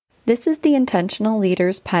This is the Intentional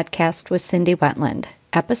Leaders Podcast with Cindy Wetland,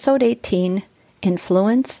 Episode 18,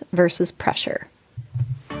 Influence versus Pressure.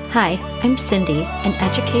 Hi, I'm Cindy, an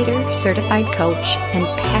educator, certified coach, and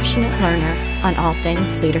passionate learner on all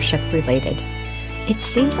things leadership related. It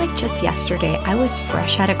seems like just yesterday I was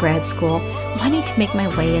fresh out of grad school, wanting to make my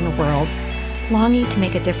way in the world, longing to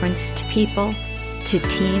make a difference to people, to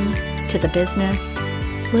team, to the business.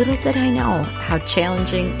 Little did I know how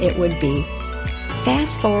challenging it would be.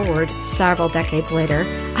 Fast forward several decades later,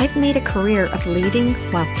 I've made a career of leading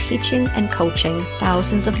while teaching and coaching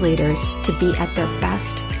thousands of leaders to be at their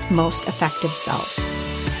best, most effective selves.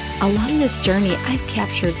 Along this journey, I've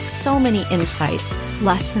captured so many insights,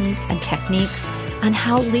 lessons, and techniques on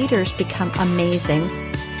how leaders become amazing,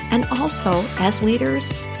 and also, as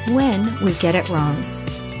leaders, when we get it wrong.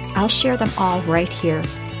 I'll share them all right here,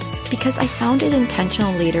 because I founded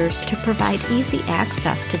Intentional Leaders to provide easy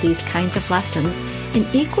access to these kinds of lessons, and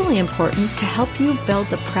equally important, to help you build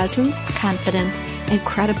the presence, confidence, and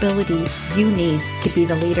credibility you need to be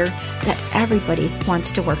the leader that everybody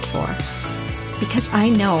wants to work for. Because I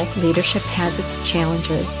know leadership has its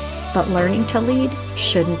challenges, but learning to lead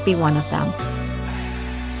shouldn't be one of them.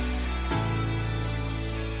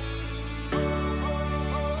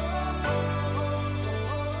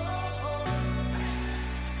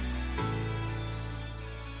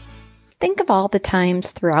 Think of all the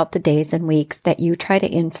times throughout the days and weeks that you try to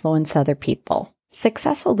influence other people.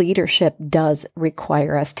 Successful leadership does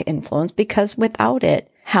require us to influence, because without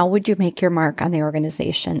it, how would you make your mark on the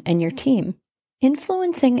organization and your team?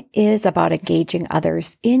 Influencing is about engaging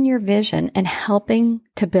others in your vision and helping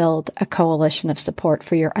to build a coalition of support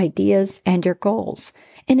for your ideas and your goals.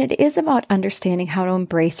 And it is about understanding how to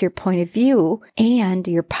embrace your point of view and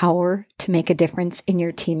your power to make a difference in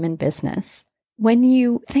your team and business. When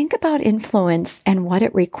you think about influence and what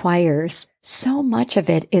it requires, so much of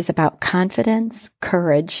it is about confidence,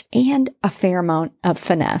 courage, and a fair amount of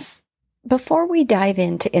finesse. Before we dive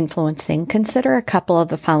into influencing, consider a couple of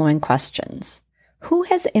the following questions. Who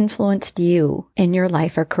has influenced you in your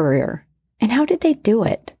life or career? And how did they do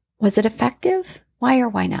it? Was it effective? Why or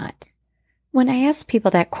why not? When I ask people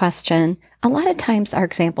that question, a lot of times our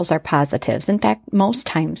examples are positives. In fact, most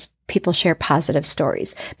times people share positive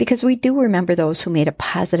stories, because we do remember those who made a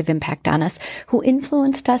positive impact on us, who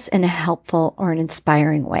influenced us in a helpful or an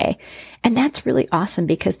inspiring way. And that's really awesome,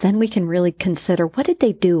 because then we can really consider, what did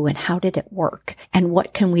they do and how did it work? And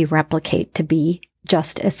what can we replicate to be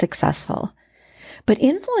just as successful? But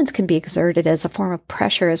influence can be exerted as a form of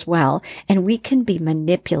pressure as well, and we can be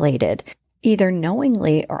manipulated, either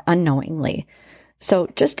knowingly or unknowingly. So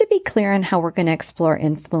just to be clear on how we're going to explore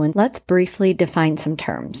influence, let's briefly define some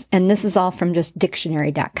terms. And this is all from just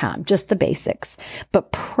dictionary.com, just the basics.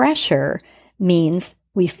 But pressure means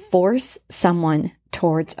we force someone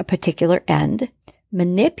towards a particular end.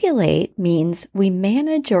 Manipulate means we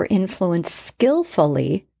manage or influence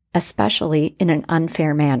skillfully, especially in an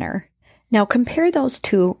unfair manner. Now compare those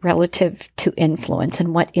two relative to influence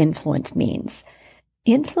and what influence means.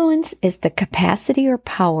 Influence is the capacity or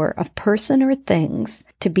power of person or things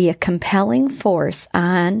to be a compelling force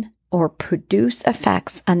on or produce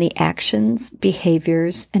effects on the actions,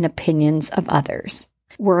 behaviors, and opinions of others.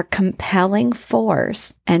 We're a compelling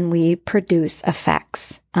force and we produce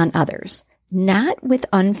effects on others, not with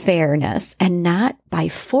unfairness and not by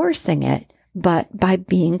forcing it, but by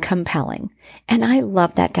being compelling. And I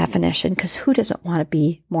love that definition, because who doesn't want to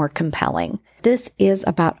be more compelling? This is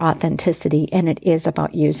about authenticity, and it is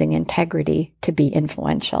about using integrity to be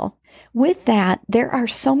influential. With that, there are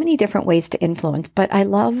so many different ways to influence, but I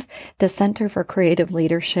love the Center for Creative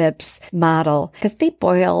Leadership's model, because they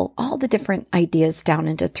boil all the different ideas down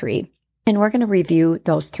into three. And we're going to review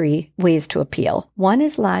those three ways to appeal. 1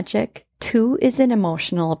 is logic, 2 is an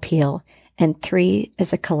emotional appeal, and 3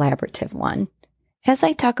 is a collaborative one. As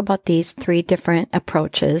I talk about these 3 different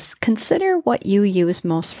approaches, consider what you use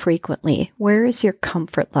most frequently. Where is your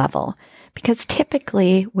comfort level? Because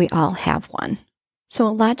typically we all have one. So a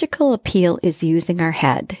logical appeal is using our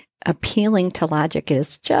head. Appealing to logic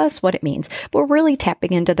is just what it means. We're really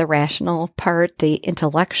tapping into the rational part, the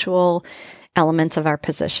intellectual elements of our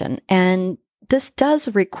position. And this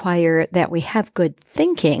does require that we have good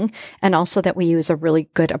thinking, and also that we use a really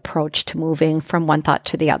good approach to moving from one thought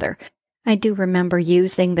to the other. I do remember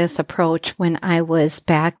using this approach when I was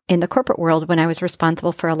back in the corporate world, when I was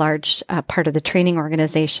responsible for a large part of the training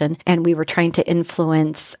organization, and we were trying to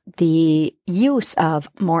influence the use of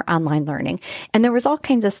more online learning. And there was all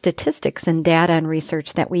kinds of statistics and data and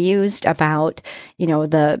research that we used about,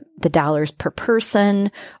 the dollars per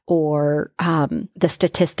person, or the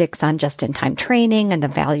statistics on just-in-time training and the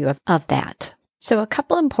value of that. So a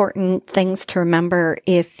couple important things to remember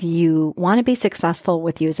if you want to be successful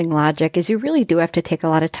with using logic is you really do have to take a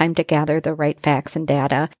lot of time to gather the right facts and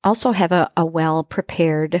data. Also have a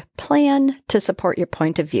well-prepared plan to support your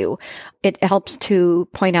point of view. It helps to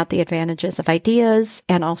point out the advantages of ideas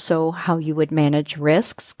and also how you would manage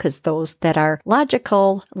risks, because those that are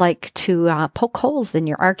logical like to poke holes in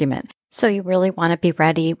your argument. So you really want to be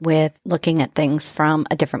ready with looking at things from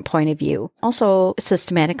a different point of view. Also,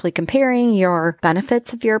 systematically comparing your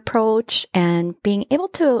benefits of your approach and being able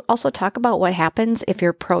to also talk about what happens if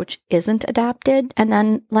your approach isn't adopted. And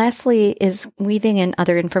then lastly is weaving in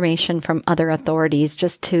other information from other authorities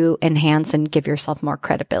just to enhance and give yourself more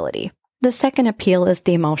credibility. The second appeal is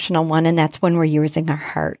the emotional one, and that's when we're using our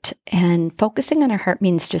heart. And focusing on our heart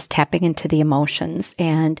means just tapping into the emotions.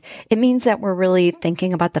 And it means that we're really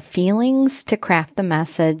thinking about the feelings to craft the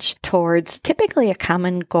message towards typically a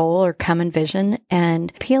common goal or common vision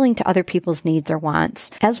and appealing to other people's needs or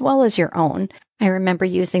wants, as well as your own. I remember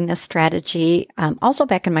using this strategy also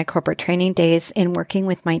back in my corporate training days in working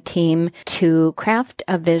with my team to craft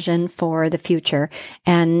a vision for the future.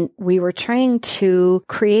 And we were trying to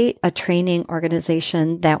create a training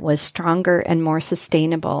organization that was stronger and more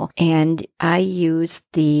sustainable. And I used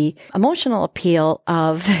the emotional appeal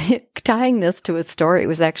of tying this to a story. It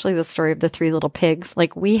was actually the story of the Three Little Pigs.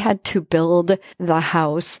 Like, we had to build the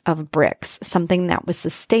house of bricks, something that was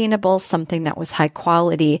sustainable, something that was high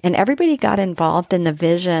quality, and everybody got involved in the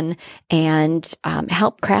vision and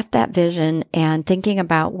helped craft that vision and thinking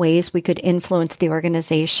about ways we could influence the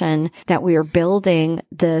organization that we were building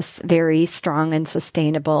this very strong and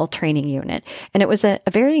sustainable training unit. And it was a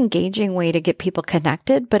very engaging way to get people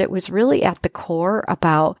connected, but it was really at the core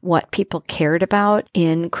about what people cared about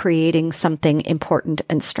in creating something important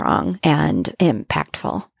and strong and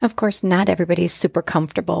impactful. Of course, not everybody's super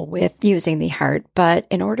comfortable with using the heart, but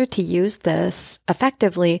in order to use this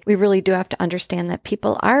effectively, we really do have to understand that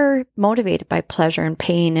people are motivated by pleasure and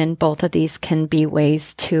pain, and both of these can be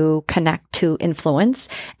ways to connect to influence.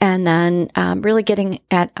 And then really getting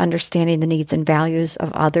at understanding the needs and values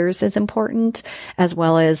of others is important, as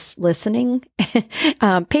well as listening,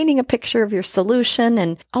 painting a picture of your solution,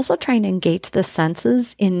 and also trying to engage the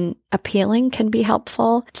senses in appealing can be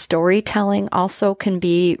helpful. Storytelling also can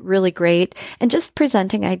be really great, and just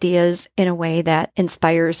presenting ideas in a way that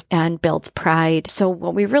inspires and builds pride. So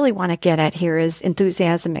what we really want to get at here is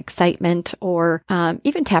enthusiasm, excitement, or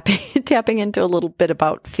even tapping into a little bit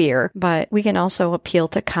about fear. But we can also appeal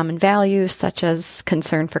to common values such as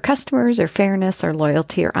concern for customers or fairness or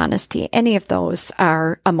loyalty or honesty. Any of those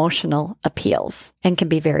are emotional appeals and can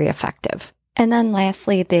be very effective. And then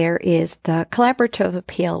lastly, there is the collaborative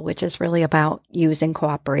appeal, which is really about using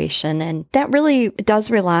cooperation. And that really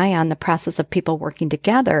does rely on the process of people working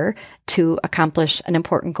together to accomplish an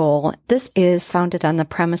important goal. This is founded on the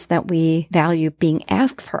premise that we value being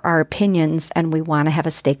asked for our opinions and we want to have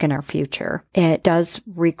a stake in our future. It does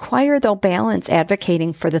require, though, balance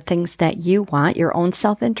advocating for the things that you want, your own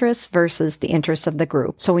self-interest versus the interests of the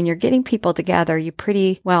group. So when you're getting people together, you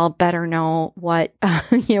pretty well better know what,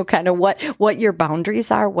 what your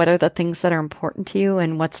boundaries are, what are the things that are important to you,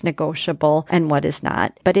 and what's negotiable and what is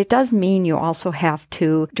not. But it does mean you also have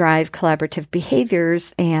to drive collaborative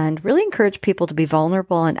behaviors and really encourage people to be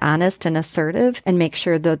vulnerable and honest and assertive, and make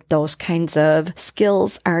sure that those kinds of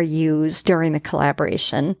skills are used during the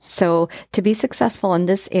collaboration. So to be successful in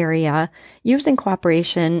this area, using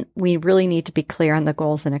cooperation, we really need to be clear on the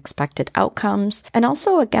goals and expected outcomes. And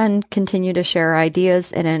also, again, continue to share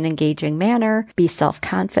ideas in an engaging manner, be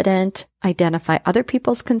self-confident, identify other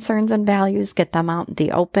people's concerns and values, get them out in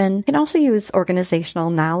the open. You can also use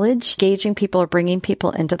organizational knowledge, engaging people or bringing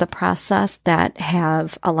people into the process that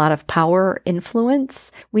have a lot of power or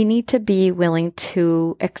influence. We need to be willing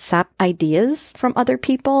to accept ideas from other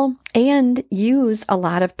people and use a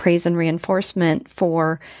lot of praise and reinforcement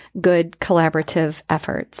for good collaborative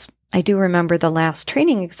efforts. I do remember the last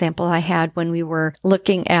training example I had when we were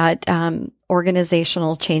looking at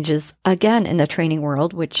organizational changes again in the training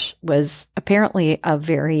world, which was apparently a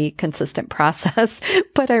very consistent process.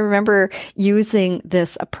 But I remember using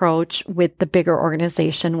this approach with the bigger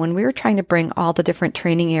organization when we were trying to bring all the different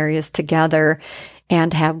training areas together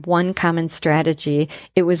and have one common strategy.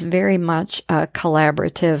 It was very much a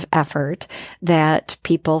collaborative effort that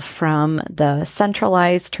people from the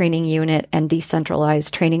centralized training unit and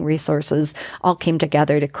decentralized training resources all came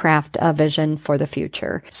together to craft a vision for the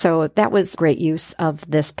future. So that was great use of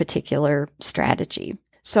this particular strategy.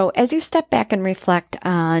 So as you step back and reflect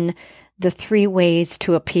on the 3 ways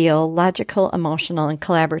to appeal: logical, emotional, and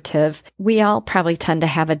collaborative. We all probably tend to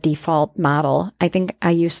have a default model. I think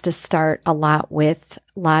I used to start a lot with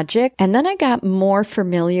logic, and then I got more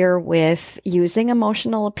familiar with using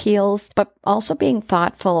emotional appeals, but also being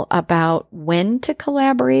thoughtful about when to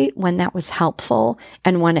collaborate, when that was helpful,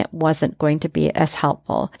 and when it wasn't going to be as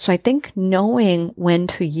helpful. So I think knowing when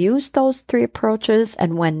to use those 3 approaches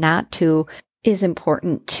and when not to is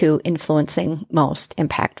important to influencing most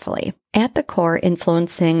impactfully. At the core,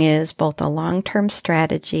 influencing is both a long-term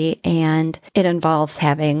strategy and it involves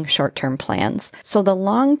having short-term plans. So the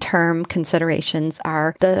long-term considerations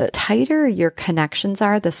are: the tighter your connections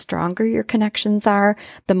are, the stronger your connections are,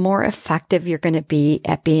 the more effective you're going to be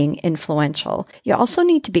at being influential. You also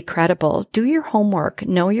need to be credible. Do your homework,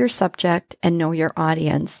 know your subject, and know your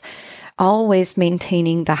audience. Always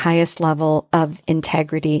maintaining the highest level of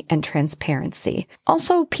integrity and transparency.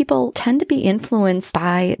 Also, people tend to be influenced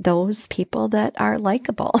by those people that are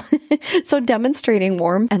likable. So demonstrating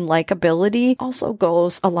warmth and likability also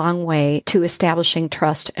goes a long way to establishing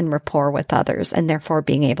trust and rapport with others, and therefore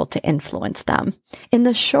being able to influence them. In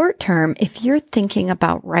the short term, if you're thinking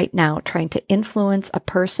about right now trying to influence a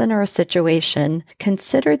person or a situation,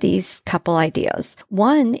 consider these couple ideas.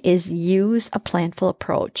 One is use a planful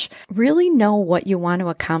approach. Really know what you want to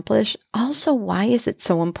accomplish. Also, why is it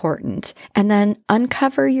so important? And then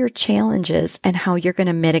uncover your challenges and how you're going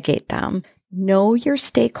to mitigate them. Know your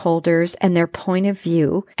stakeholders and their point of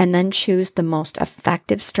view, and then choose the most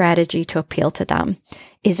effective strategy to appeal to them.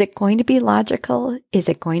 Is it going to be logical? Is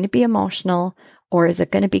it going to be emotional? Or is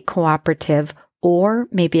it going to be cooperative? Or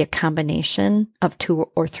maybe a combination of 2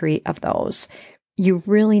 or 3 of those. You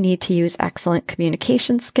really need to use excellent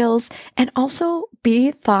communication skills and also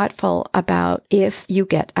be thoughtful about if you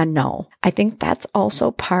get a no. I think that's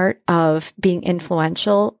also part of being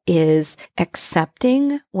influential, is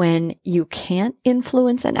accepting when you can't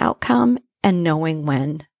influence an outcome and knowing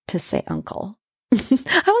when to say uncle.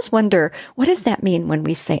 I always wonder, what does that mean when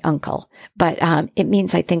we say uncle? But it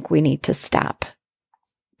means I think we need to stop.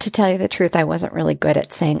 To tell you the truth, I wasn't really good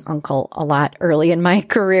at saying uncle a lot early in my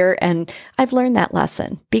career, and I've learned that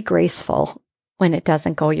lesson. Be graceful when it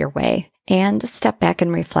doesn't go your way, and step back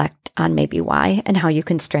and reflect on maybe why and how you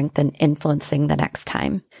can strengthen influencing the next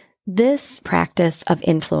time. This practice of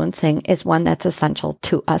influencing is one that's essential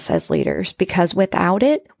to us as leaders, because without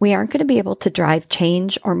it, we aren't going to be able to drive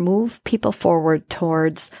change or move people forward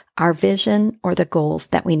towards our vision or the goals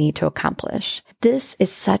that we need to accomplish. This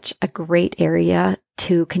is such a great area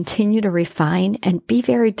to continue to refine and be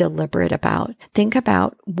very deliberate about. Think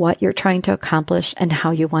about what you're trying to accomplish and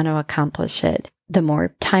how you want to accomplish it. The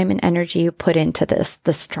more time and energy you put into this,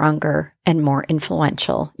 the stronger and more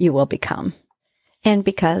influential you will become. And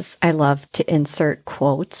because I love to insert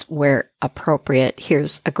quotes where appropriate,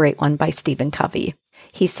 here's a great one by Stephen Covey.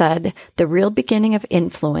 He said, "The real beginning of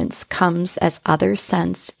influence comes as others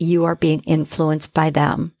sense you are being influenced by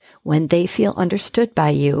them, when they feel understood by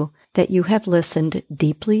you, that you have listened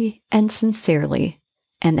deeply and sincerely,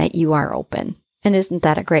 and that you are open." And isn't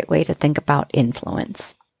that a great way to think about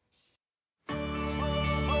influence?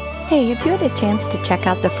 Hey, if you had a chance to check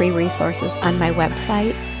out the free resources on my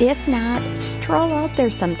website, if not, stroll out there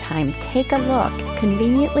sometime. Take a look.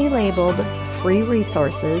 Conveniently labeled free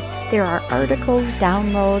resources. There are articles,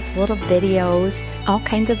 downloads, little videos, all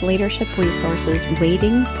kinds of leadership resources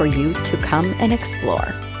waiting for you to come and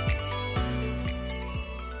explore.